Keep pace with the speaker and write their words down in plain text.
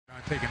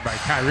taken by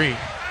Kyrie.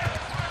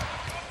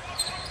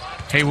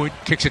 Hayward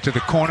kicks it to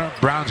the corner.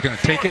 Brown's going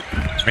to take it,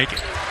 make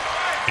it.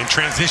 In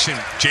transition,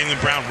 Jaylen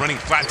Brown running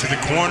flat to the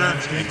corner,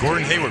 and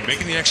Gordon Hayward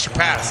making the extra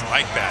pass.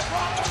 Like that.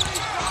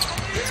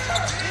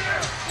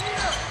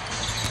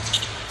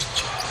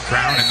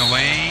 Brown in the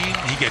lane.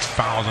 He gets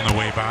fouled on the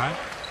way by.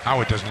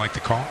 Howard doesn't like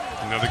the call.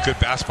 Another good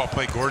basketball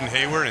play, Gordon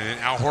Hayward, and then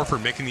Al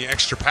Horford making the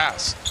extra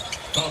pass.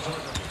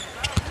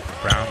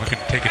 Brown looking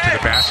to take it to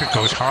the basket,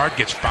 goes hard,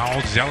 gets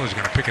fouled. Zeller's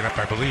going to pick it up,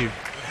 I believe.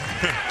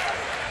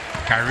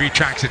 Kyrie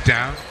tracks it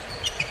down.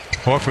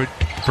 Horford,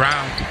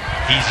 Brown,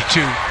 easy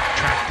two,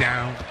 track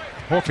down.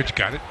 Horford's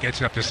got it,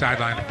 gets it up the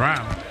sideline to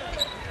Brown.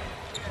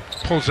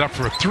 Pulls up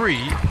for a three,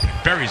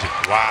 and buries it.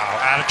 Wow,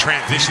 out of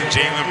transition,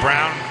 Jaylen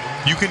Brown.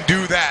 You can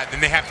do that,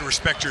 then they have to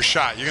respect your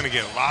shot. You're going to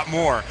get a lot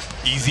more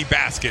easy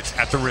baskets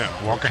at the rim.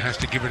 Walker has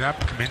to give it up.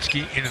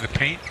 Kaminsky into the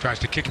paint, tries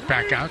to kick it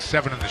back out.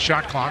 7 on the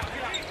shot clock.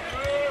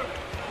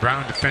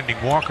 Brown defending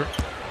Walker.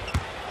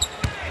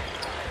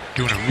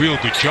 Doing a real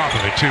good job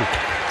of it, too.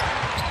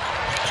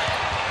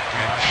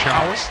 And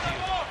Showers.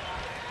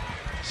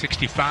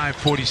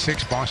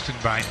 65-46, Boston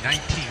by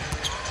 19.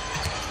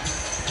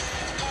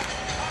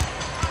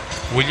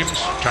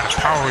 Williams trying to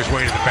power his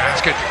way to the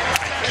basket.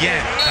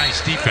 Again,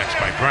 nice defense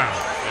by Brown.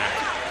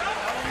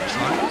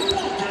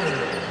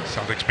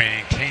 Celtics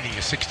maintaining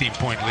a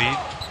 16-point lead.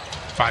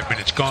 5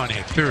 minutes gone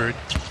in third.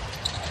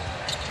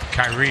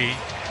 Kyrie,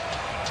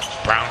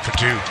 Brown for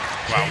two.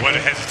 Wow, what a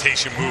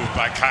hesitation move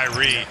by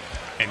Kyrie,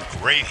 and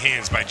great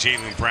hands by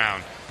Jaylen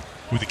Brown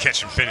with the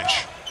catch and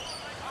finish.